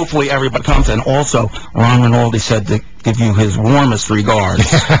 okay. So hopefully everybody comes. And also, Ron Rinaldi said to give you his warmest regards.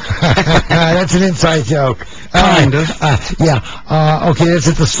 That's an inside joke. Kind of. Okay, it's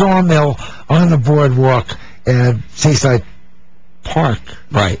at the Sawmill on the boardwalk at Seaside Park.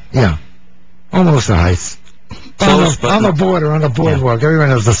 Right. Yeah. Almost the Heights. Close, on the border, on the boardwalk. Yeah. Everyone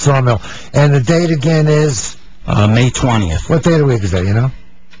knows the Sawmill. And the date again is? May 20th. What day of the week is that, you know?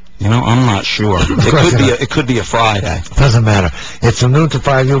 You know, I'm not sure. It could be a Friday. Doesn't matter. It's from noon to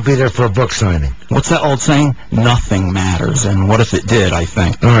 5. You'll be there for a book signing. What's that old saying? Nothing matters. And what if it did, I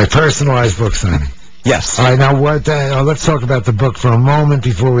think? All right, personalized book signing. Yes. All right, now let's talk about the book for a moment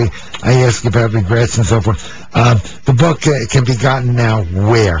before I ask about regrets and so forth. The book can be gotten now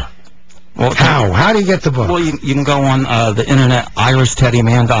where? Well, How do you get the book? Well, you can go on the internet,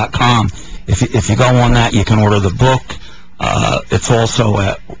 IrishTeddyMan.com. If you go on that, you can order the book. It's also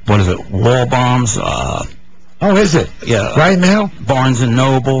at, Wall Bombs. Oh, is it? Yeah. Right now? Barnes &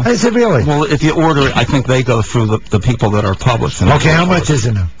 Noble. Is it really? Well, if you order it, I think they go through the people that are publishing it. Okay, how much is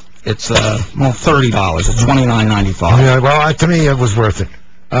it now? It's, $30. It's $29.95. Yeah, well, to me, it was worth it.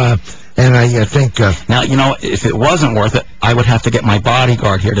 And I think... Now, you know, if it wasn't worth it, I would have to get my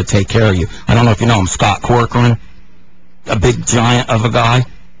bodyguard here to take care of you. I don't know if you know him, Scott Corcoran, a big giant of a guy.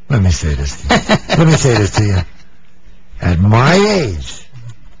 Let me say this to you. At my age,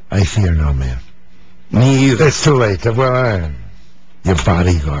 I fear no man. Me either. It's too late. Well, your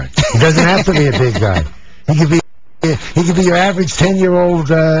bodyguard. He doesn't have to be a big guy. He could be your average 10-year-old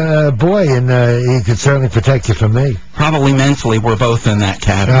boy, and he could certainly protect you from me. Probably mentally, we're both in that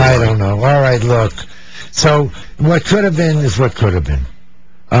category. I don't know. All right, look. So what could have been is what could have been.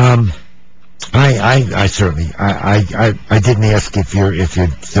 I certainly I didn't ask if you're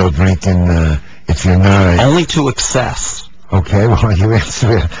still drinking. If you're not, only to excess. Okay, well, you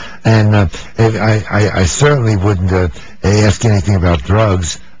answer it. And I certainly wouldn't ask anything about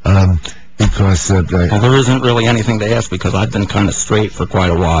drugs, because... well, there isn't really anything to ask, because I've been kind of straight for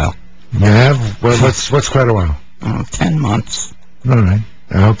quite a while. You have? Well, what's quite a while? 10 months. All right.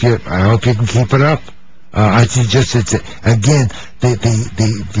 I hope you can keep it up. Again,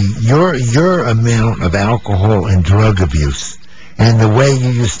 your amount of alcohol and drug abuse, and the way you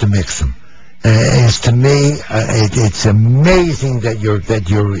used to mix them, is, to me, it's amazing that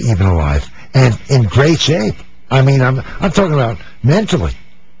you're even alive and in great shape. I mean, I'm talking about mentally.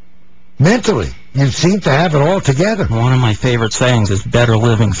 Mentally, you seem to have it all together. One of my favorite sayings is "better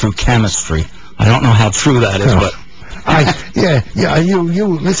living through chemistry." I don't know how true that is, but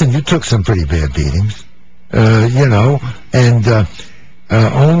you listen. You took some pretty bad beatings, you know, and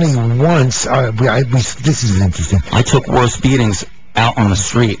only once. This is interesting. I took worse beatings out on the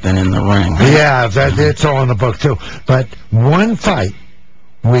street than in the ring. Yeah, it's all in the book too. But one fight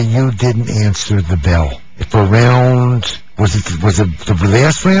where you didn't answer the bell for round, was it the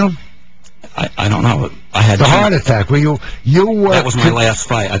last round? I don't know. I had the heart attack. Where you were. That was my last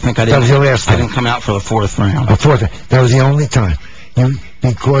fight. I think I didn't. That was your last fight. I didn't come out for the fourth round. The fourth. That was the only time.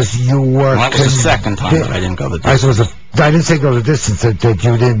 Because you were. Well, that was the second time that I didn't go the distance. I didn't say go the distance. That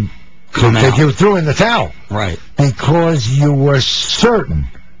you didn't. That you threw in the towel. Right. Because you were certain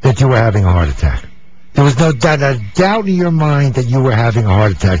that you were having a heart attack. There was no doubt in your mind that you were having a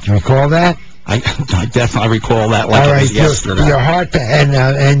heart attack. Do you recall that? I definitely recall that like it was yesterday. Your heart,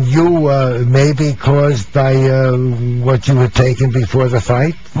 and you maybe caused by what you had taken before the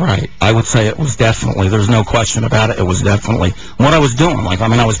fight? Right. I would say it was definitely, there's no question about it, it was definitely what I was doing. Like, I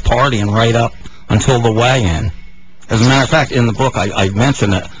mean, I was partying right up until the weigh-in. As a matter of fact, in the book, I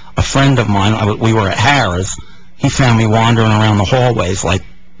mentioned that a friend of mine, we were at Harrah's, he found me wandering around the hallways like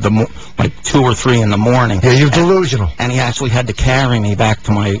 2 or 3 in the morning. Yeah, you're delusional. And he actually had to carry me back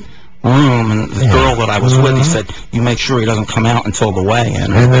to my room, and the girl that I was with, he said, you make sure he doesn't come out until the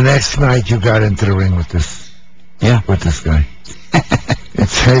weigh-in. And the next night you got into the ring with this with this guy.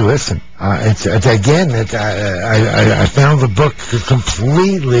 Hey, listen, I found the book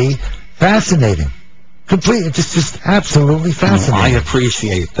completely fascinating. It's just absolutely fascinating. I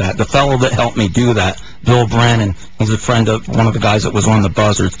appreciate that. The fellow that helped me do that, Bill Brennan, he's a friend of one of the guys that was on the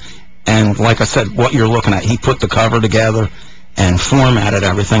Buzzards. And like I said, what you're looking at, he put the cover together and formatted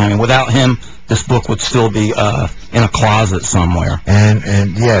everything. I mean, without him, this book would still be in a closet somewhere.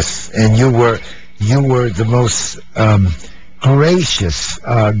 And yes, and you were the most gracious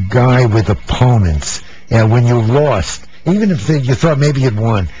guy with opponents. And when you lost, even if you thought maybe you'd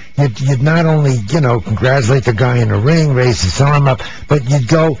won, you'd not only congratulate the guy in the ring, raise his arm up, but you'd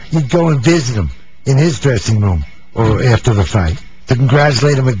go and visit him. in his dressing room or after the fight to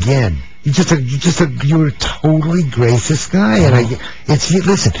congratulate him again. You're a totally gracious guy, and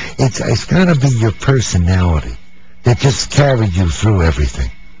it's gotta be your personality that just carried you through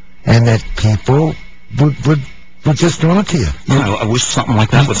everything, and that people would just drawn to you. You know, I wish something like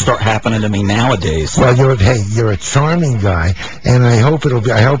that would start happening to me nowadays. Well, you're a charming guy, and I hope it'll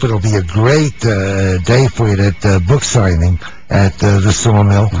be a great day for you at book signing at the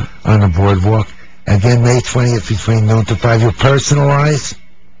Sawmill on the boardwalk. Again, May 20th between noon to 5. Your personalized.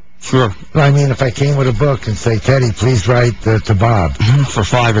 Sure. I mean, if I came with a book and say, Teddy, please write to Bob. For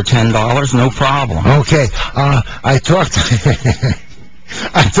 $5 or $10, no problem. Okay. I talked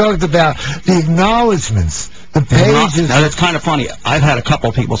about the acknowledgments, the pages. Now, that's kind of funny. I've had a couple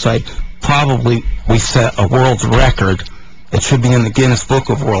of people say, probably we set a world's record. It should be in the Guinness Book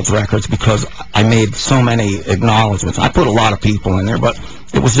of World Records because I made so many acknowledgments. I put a lot of people in there, but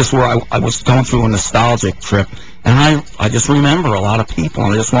it was just where I was going through a nostalgic trip, and I just remember a lot of people,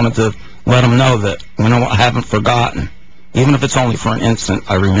 and I just wanted to let them know that, you know, I haven't forgotten. Even if it's only for an instant,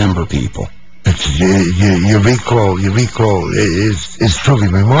 I remember people. Your recall is truly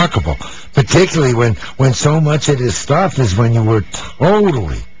remarkable, particularly when so much of this stuff is when you were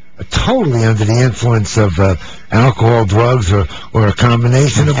totally under the influence of alcohol, drugs, or a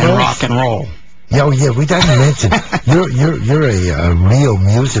combination of both. And rock and roll. Yeah, we didn't mention you're a real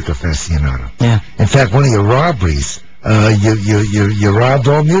music aficionado. Yeah. In fact, one of your robberies, you robbed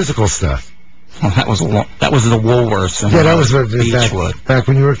all musical stuff. Well, that was the Woolworths. Yeah, that was back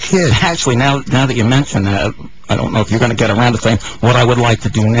when you were a kid. Actually, now that you mention that, I don't know if you're going to get around to saying what I would like to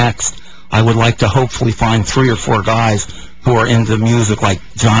do next. I would like to hopefully find 3 or 4 guys who are into music like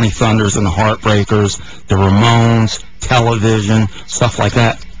Johnny Thunders and the Heartbreakers, the Ramones, Television, stuff like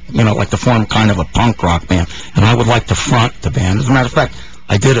that. You know, like to form kind of a punk rock band. And I would like to front the band. As a matter of fact,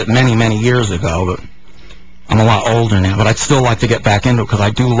 I did it many, many years ago, but I'm a lot older now. But I'd still like to get back into it because I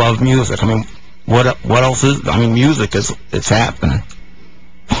do love music. I mean, what else is? I mean, music it's happening.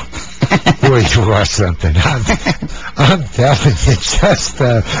 Boy, you are something. I'm telling you, just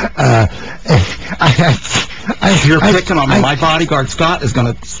you're picking on me. My bodyguard Scott is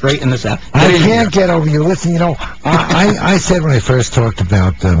going to straighten this out. I can't get over you. Listen, you know, I said when I first talked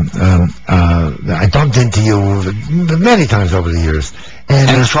about I bumped into you many times over the years.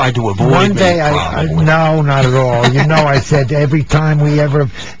 And tried to avoid one day, no, not at all. You know, I said every time we ever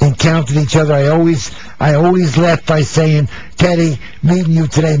encountered each other, I always left by saying, Teddy, meeting you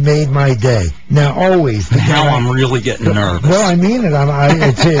today made my day. Now, always. Now I'm really getting nervous. Well, I mean it.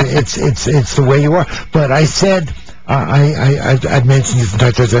 It's the way you are. But I said, I'd mentioned you from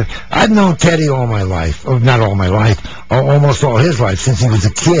time to time. I've known Teddy all my life, or not all my life, almost all his life, since he was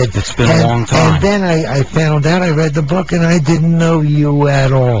a kid. It's been a long time. And then I found out, I read the book, and I didn't know you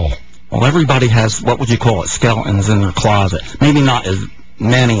at all. Well, everybody has, what would you call it, skeletons in their closet. Maybe not as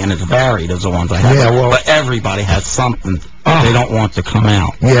many and as varied as the ones I have. Yeah, well, but everybody has something they don't want to come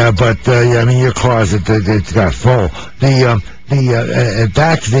out. Yeah, but I mean, your closet, it got full.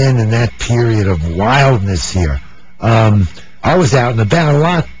 Back then, in that period of wildness here, I was out and about a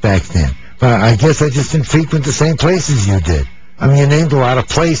lot back then. But I guess I just didn't frequent the same places you did. I mean, you named a lot of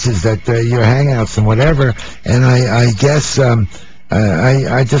places that your hangouts and whatever, and I guess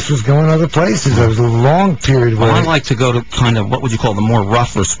I just was going other places. There was a long period where... Well, I like to go to kind of, what would you call the more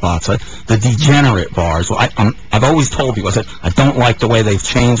rougher spots, the degenerate bars. Well, I've always told people, I said, I don't like the way they've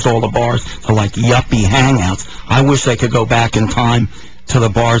changed all the bars to like yuppie hangouts. I wish they could go back in time to the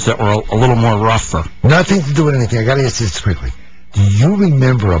bars that were a little more rougher. Nothing to do with anything. I got to ask this quickly. Do you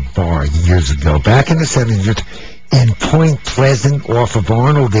remember a bar years ago, back in the 70s, in Point Pleasant off of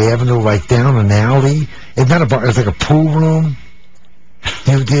Arnold Avenue, like down an alley? It's not a bar. It's like a pool room.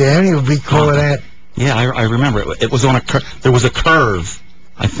 Do any of you recall that? Yeah, I remember it. It was on there was a curve,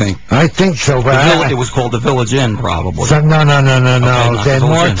 I think. I think so, but it was called the Village Inn, probably. So, no. Okay, Then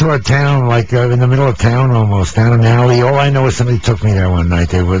more to a town, like in the middle of town almost, down an alley. All I know is somebody took me there one night.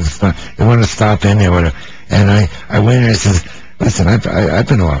 They wanted to stop in there with her. And I went in and I said, listen, I've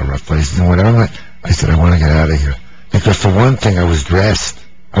been to a lot of rough places and whatever. I said, I want to get out of here. Because for one thing, I was dressed.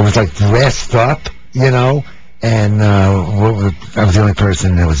 I was like dressed up, you know. And I was the only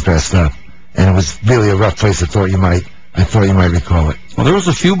person that was dressed up, and it was really a rough place. I thought you might recall it. Well, there was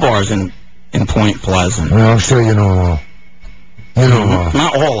a few bars in Point Pleasant. Well, I'm sure you know them all. You know them all.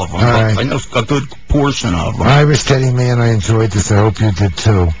 Not all of them, but I know a good portion of them. Irish Teddy, man, I enjoyed this. I hope you did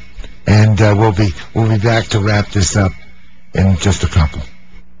too. And we'll be back to wrap this up in just a couple.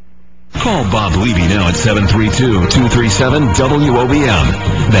 Call Bob Levy now at 732-237-WOBM.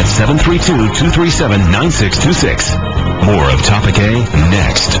 That's 732-237-9626. More of Topic A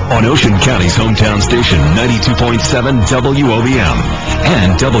next. on Ocean County's hometown station, 92.7 WOBM,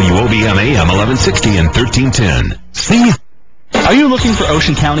 and WOBM AM 1160 and 1310. See? Are you looking for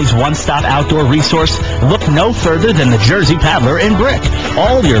Ocean County's one-stop outdoor resource? Look no further than the Jersey Paddler in Brick.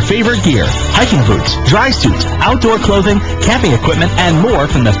 All your favorite gear, hiking boots, dry suits, outdoor clothing, camping equipment, and more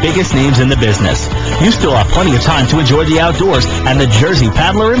from the biggest names in the business. You still have plenty of time to enjoy the outdoors, and the Jersey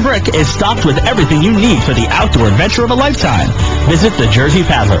Paddler in Brick is stocked with everything you need for the outdoor adventure of a lifetime. Visit the Jersey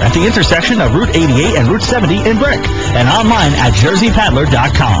Paddler at the intersection of Route 88 and Route 70 in Brick, and online at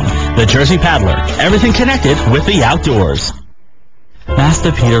jerseypaddler.com. The Jersey Paddler, everything connected with the outdoors.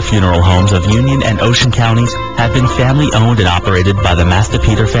 Master Peter Funeral Homes of Union and Ocean Counties have been family-owned and operated by the Master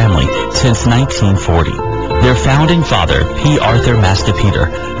Peter family since 1940. Their founding father, P. Arthur Master Peter,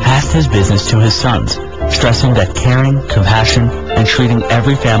 passed his business to his sons, stressing that caring, compassion, and treating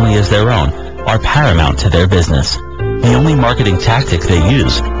every family as their own are paramount to their business. The only marketing tactic they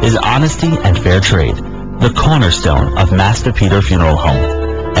use is honesty and fair trade, the cornerstone of Master Peter Funeral Home.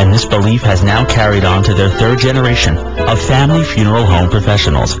 And this belief has now carried on to their third generation of family funeral home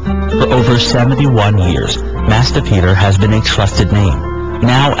professionals. For over 71 years, Master Peter has been a trusted name.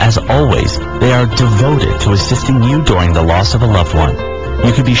 Now, as always, they are devoted to assisting you during the loss of a loved one.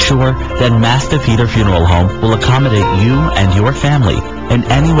 You can be sure that Master Peter Funeral Home will accommodate you and your family in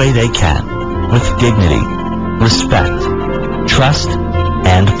any way they can, with dignity, respect, trust,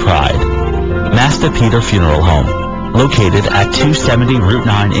 and pride. Master Peter Funeral Home, located at 270 Route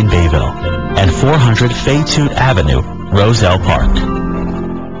 9 in Bayville and 400 Faytoot Avenue, Roselle Park.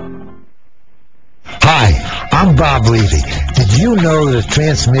 Hi, I'm Bob Levy. Did you know that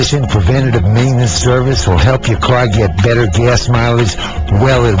transmission preventative maintenance service will help your car get better gas mileage?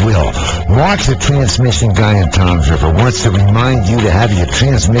 Well, it will. Mark, the transmission guy in Toms River, wants to remind you to have your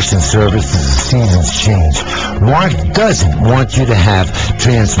transmission serviced as the seasons change. Mark doesn't want you to have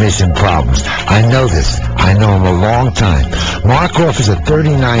transmission problems. I know this. I know him a long time. Mark offers a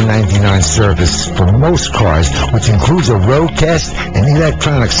 $39.99 service for most cars, which includes a road test, an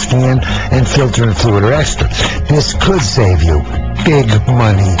electronic scan, and filter and fluid or extra. This could save you big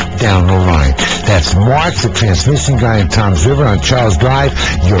money down the line. That's Mark, the transmission guy in Toms River on Charles Drive,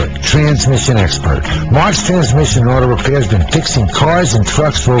 your transmission expert. Mark's Transmission Auto Repair has been fixing cars and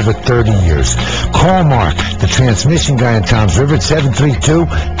trucks for over 30 years. Call Mark, the transmission guy in Toms River, at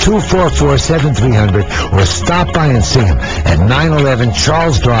 732-244-7300, or stop by and see him at 911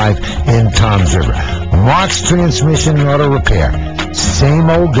 Charles Drive in Toms River. Mark's Transmission Auto Repair. Same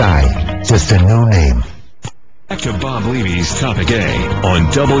old guy, just a new name. Back to Bob Levy's Topic A on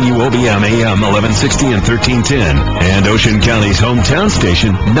WOBM AM 1160 and 1310 and Ocean County's hometown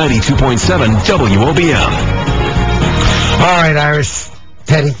station, 92.7 WOBM. All right, Irish,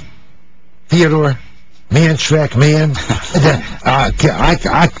 Teddy, Theodore, Man, Shrek, Man.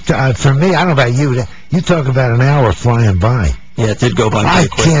 For me, I don't know about you. You talk about an hour flying by. Yeah, it did go by I very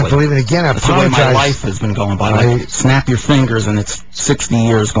quickly. can't believe it. Again, I That's the way apologize. my life has been going by. Like, snap your fingers, and it's 60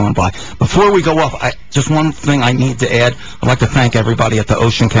 years going by. Before we go off, just one thing I need to add. I'd like to thank everybody at the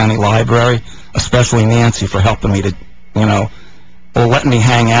Ocean County Library, especially Nancy, for helping me to, or letting me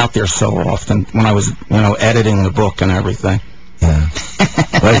hang out there so often when I was, editing the book and everything. Yeah.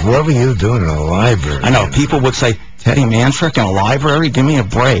 Like, what were you doing in a library? I know. People would say, Teddy Mantrick in a library? Give me a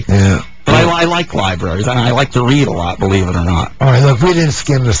break. Yeah. But I like libraries, and I like to read a lot, believe it or not. All right, look, we didn't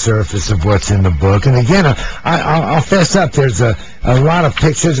skim the surface of what's in the book. And again, I'll fess up, there's a lot of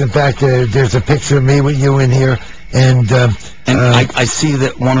pictures. In fact, there's a picture of me with you in here. And I see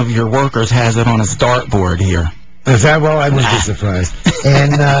that one of your workers has it on his dartboard here. Is that well? I wouldn't be surprised.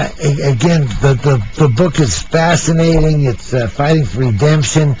 And again, the book is fascinating. It's Fighting for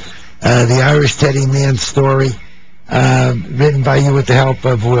Redemption, the Irish Teddy Mann Story. Written by you with the help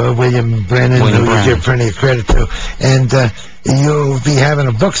of William Brennan, who you give plenty of credit to. And you'll be having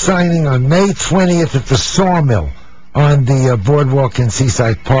a book signing on May 20th at the Sawmill on the boardwalk in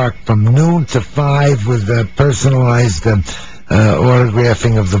Seaside Park from noon to 5 with personalized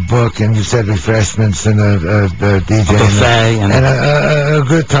autographing of the book. And you said refreshments and a DJ. A buffet. And a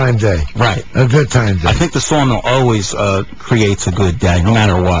good time day. Right. A good time day. I think the Sawmill always creates a good day, no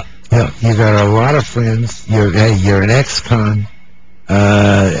matter what. Yeah, you got a lot of friends. You're an ex-con.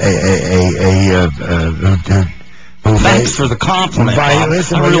 Thanks for the compliment. I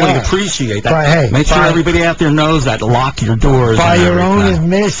really appreciate that. Make sure everybody out there knows that. Lock your doors. By your own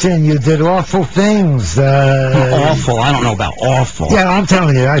admission, you did awful things. Awful? I don't know about awful. Yeah, I'm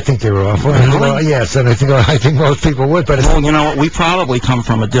telling you, I think they were awful. Really? Yes, and I think most people would. But well, you know what? We probably come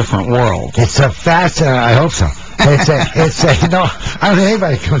from a different world. It's a I hope so. No, I don't think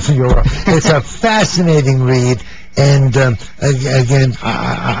anybody comes from your world. It's a fascinating read. And again,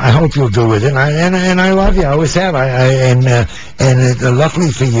 I hope you'll do it. And I love you. I always have.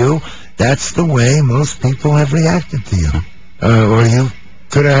 Luckily for you, that's the way most people have reacted to you. Or you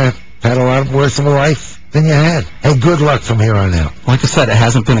could have had a lot worse of a life than you had. Hey, good luck from here on out. Like I said, it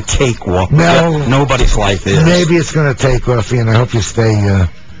hasn't been a cakewalk. No, nobody's life is. Maybe it's going to take off you, and I hope you stay.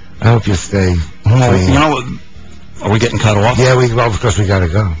 Well, you know what? Are we getting cut off? Yeah, of course we got to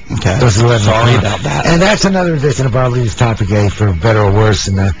go. Okay. Sorry about that. And that's another edition of Bob Levy's Topic A, for better or worse.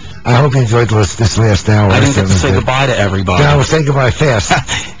 And I hope you enjoyed this last hour. I didn't get to say goodbye to everybody. No, we'll say goodbye fast.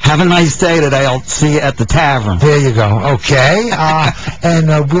 Have a nice day today. I'll see you at the tavern. There you go. Okay. And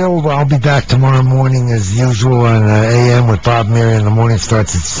I'll be back tomorrow morning as usual on AM with Bob Mary in the morning.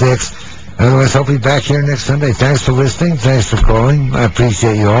 Starts at 6. Otherwise, I'll be back here next Sunday. Thanks for listening. Thanks for calling. I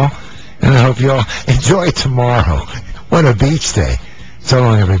appreciate you all. And I hope you all enjoy tomorrow. What a beach day. So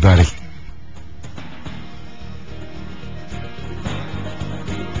long, everybody.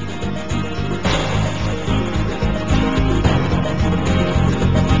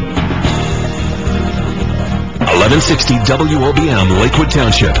 .1160 WOBM Lakewood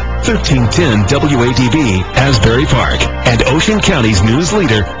Township, 1310 WADB Asbury Park, and Ocean County's news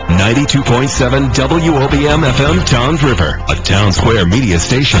leader, 92.7 WOBM FM Towns River, a Town Square media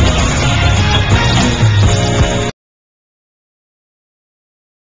station.